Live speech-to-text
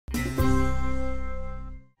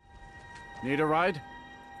Need a ride?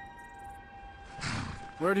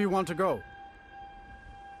 Where do you want to go?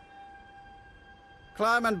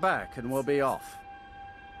 Climb and back, and we'll be off.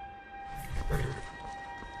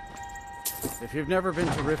 If you've never been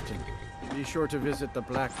to Riften, be sure to visit the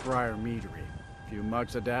Black-Briar meadery. A few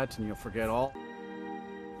mugs of that, and you'll forget all.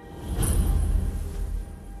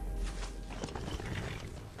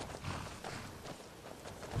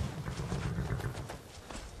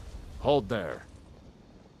 Hold there.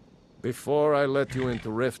 Before I let you into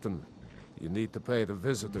Riften, you need to pay the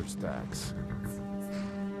visitor's tax.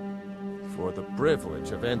 For the privilege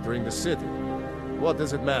of entering the city, what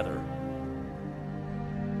does it matter?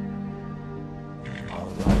 All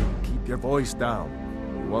right, keep your voice down.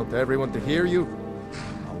 You want everyone to hear you?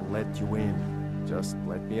 I'll let you in. Just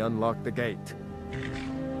let me unlock the gate.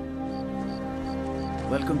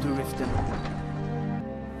 Welcome to Riften.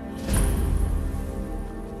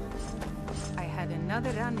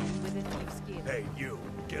 Another run-in with the Thieves Guild. Hey, you!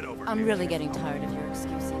 Get over here! I'm really getting tired of your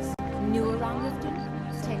excuses. New around Riften?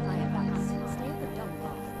 Take my advice. Stay at the dump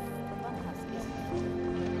off. The bunkhouse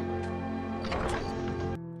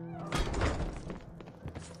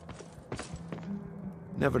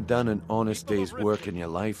is... Never done an honest day's work in your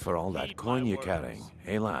life for all that coin you're carrying,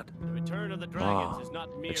 eh, lad?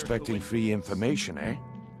 Expecting free information, eh?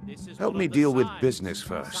 Help me deal with business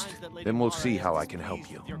first, then we'll see how I can help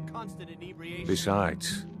you.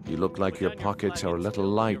 Besides, you look like your pockets are a little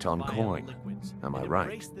light on coin. Am I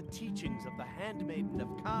right?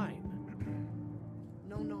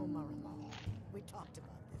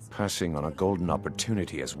 Passing on a golden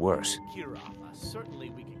opportunity is worse.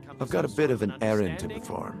 I've got a bit of an errand to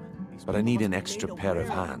perform, but I need an extra pair of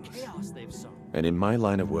hands. And in my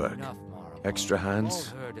line of work, extra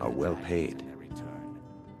hands are well paid.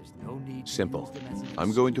 Simple.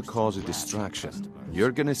 I'm going to cause a distraction.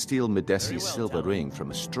 You're gonna steal Medesi's silver ring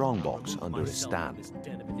from a strongbox under his stand.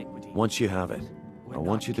 Once you have it, I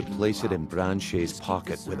want you to place it in Branche's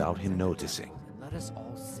pocket without him noticing. Let us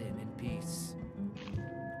all sin in peace.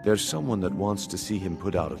 There's someone that wants to see him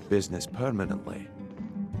put out of business permanently.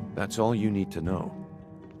 That's all you need to know.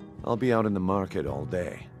 I'll be out in the market all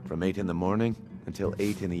day, from 8 in the morning until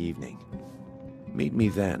 8 in the evening. Meet me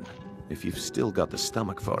then, if you've still got the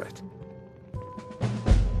stomach for it.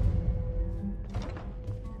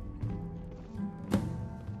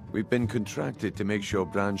 We've been contracted to make sure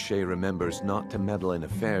Branche remembers not to meddle in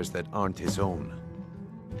affairs that aren't his own.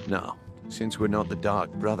 Now, since we're not the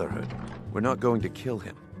Dark Brotherhood, we're not going to kill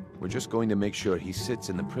him. We're just going to make sure he sits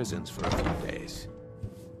in the prisons for a few days.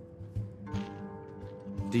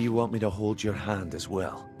 Do you want me to hold your hand as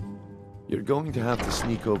well? You're going to have to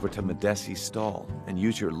sneak over to Medesi's stall and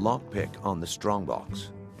use your lockpick on the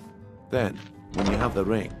strongbox. Then, when you have the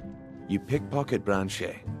ring, you pickpocket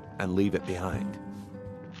Branche and leave it behind.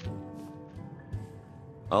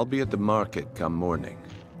 I'll be at the market come morning.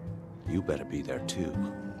 You better be there too.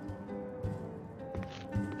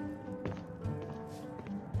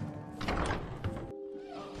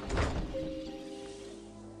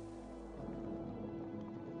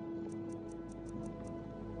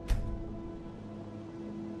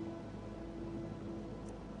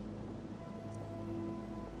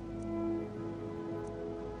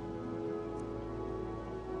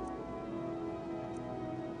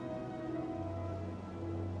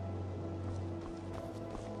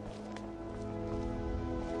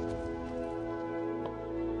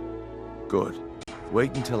 Good.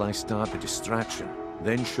 Wait until I start the distraction,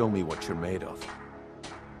 then show me what you're made of.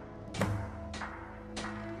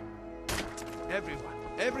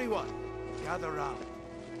 Everyone, gather round.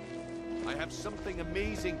 I have something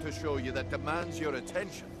amazing to show you that demands your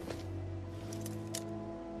attention.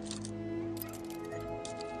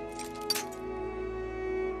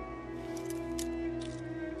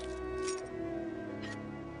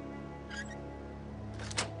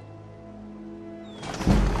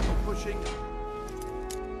 Pushing.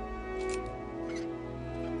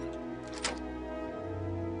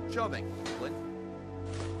 Shoving, Flint.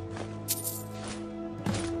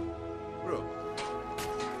 Through.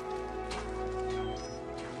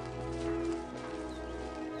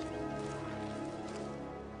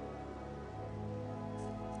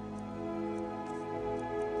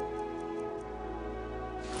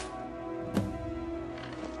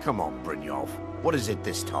 Come on, Brynjolf. What is it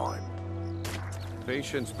this time?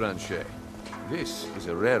 Patience, Branche. This is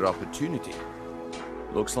a rare opportunity.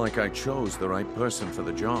 Looks like I chose the right person for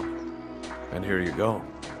the job. And here you go.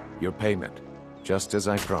 Your payment. Just as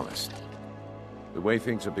I promised. The way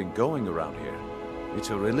things have been going around here, it's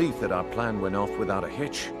a relief that our plan went off without a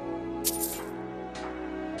hitch.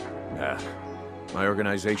 Nah. My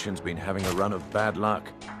organization's been having a run of bad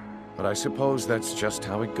luck. But I suppose that's just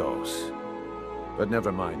how it goes. But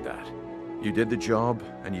never mind that. You did the job,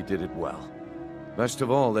 and you did it well. Best of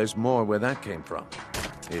all, there's more where that came from,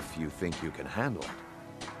 if you think you can handle it.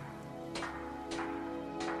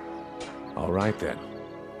 All right then,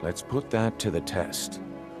 let's put that to the test.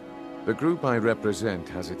 The group I represent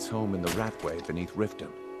has its home in the Ratway beneath Riften,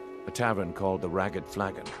 a tavern called the Ragged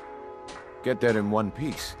Flagon. Get there in one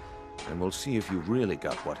piece, and we'll see if you really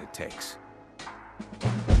got what it takes.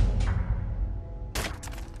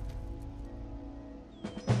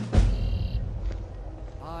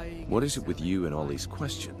 What is it with you and all these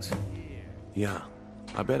questions? Yeah,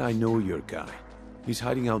 I bet I know your guy. He's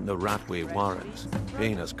hiding out in the Ratway Warrens,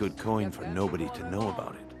 paying us good coin for nobody to know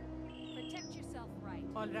about it.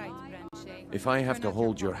 All right, Branche. If I have to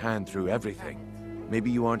hold your hand through everything, maybe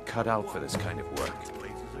you aren't cut out for this kind of work.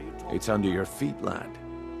 It's under your feet, lad.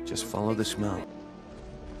 Just follow the smell.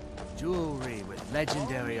 Jewelry with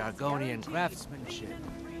legendary Argonian craftsmanship.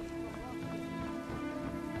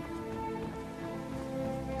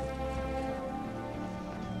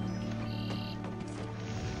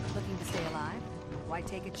 Looking to stay alive? Why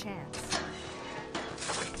take a chance?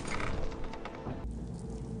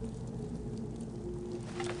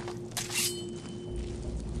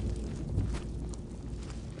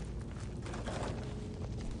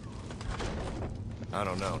 I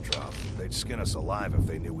don't know, Trop. They'd skin us alive if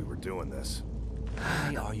they knew we were doing this.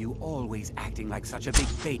 Why are you always acting like such a big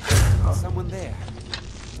bait? Someone there.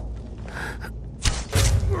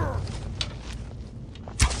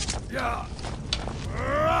 Yeah.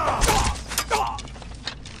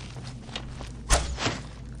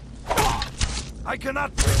 I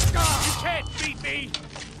cannot. You can't beat me.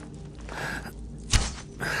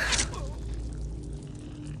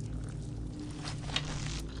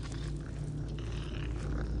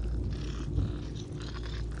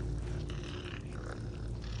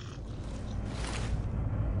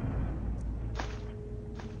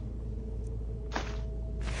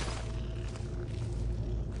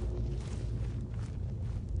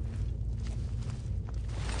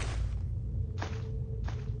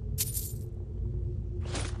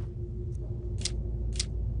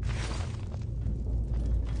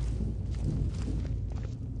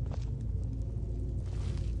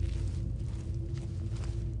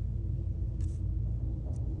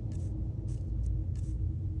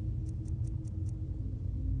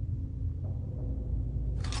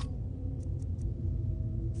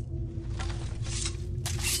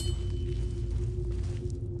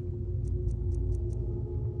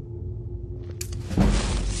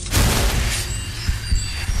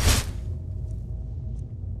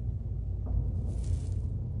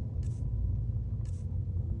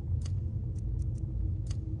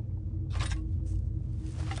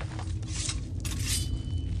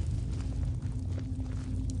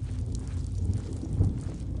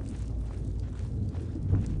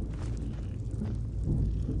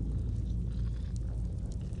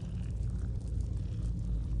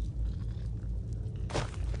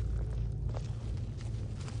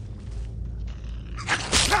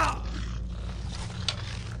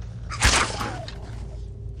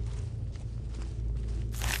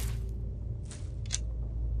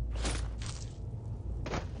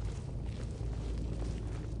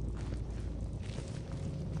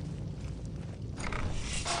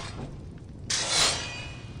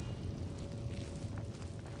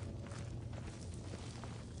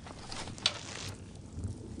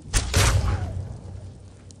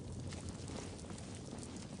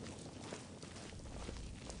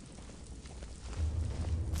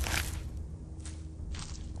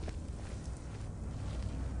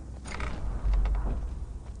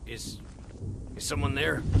 Is someone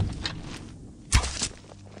there?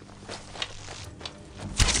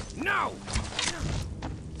 No!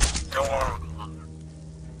 Go on!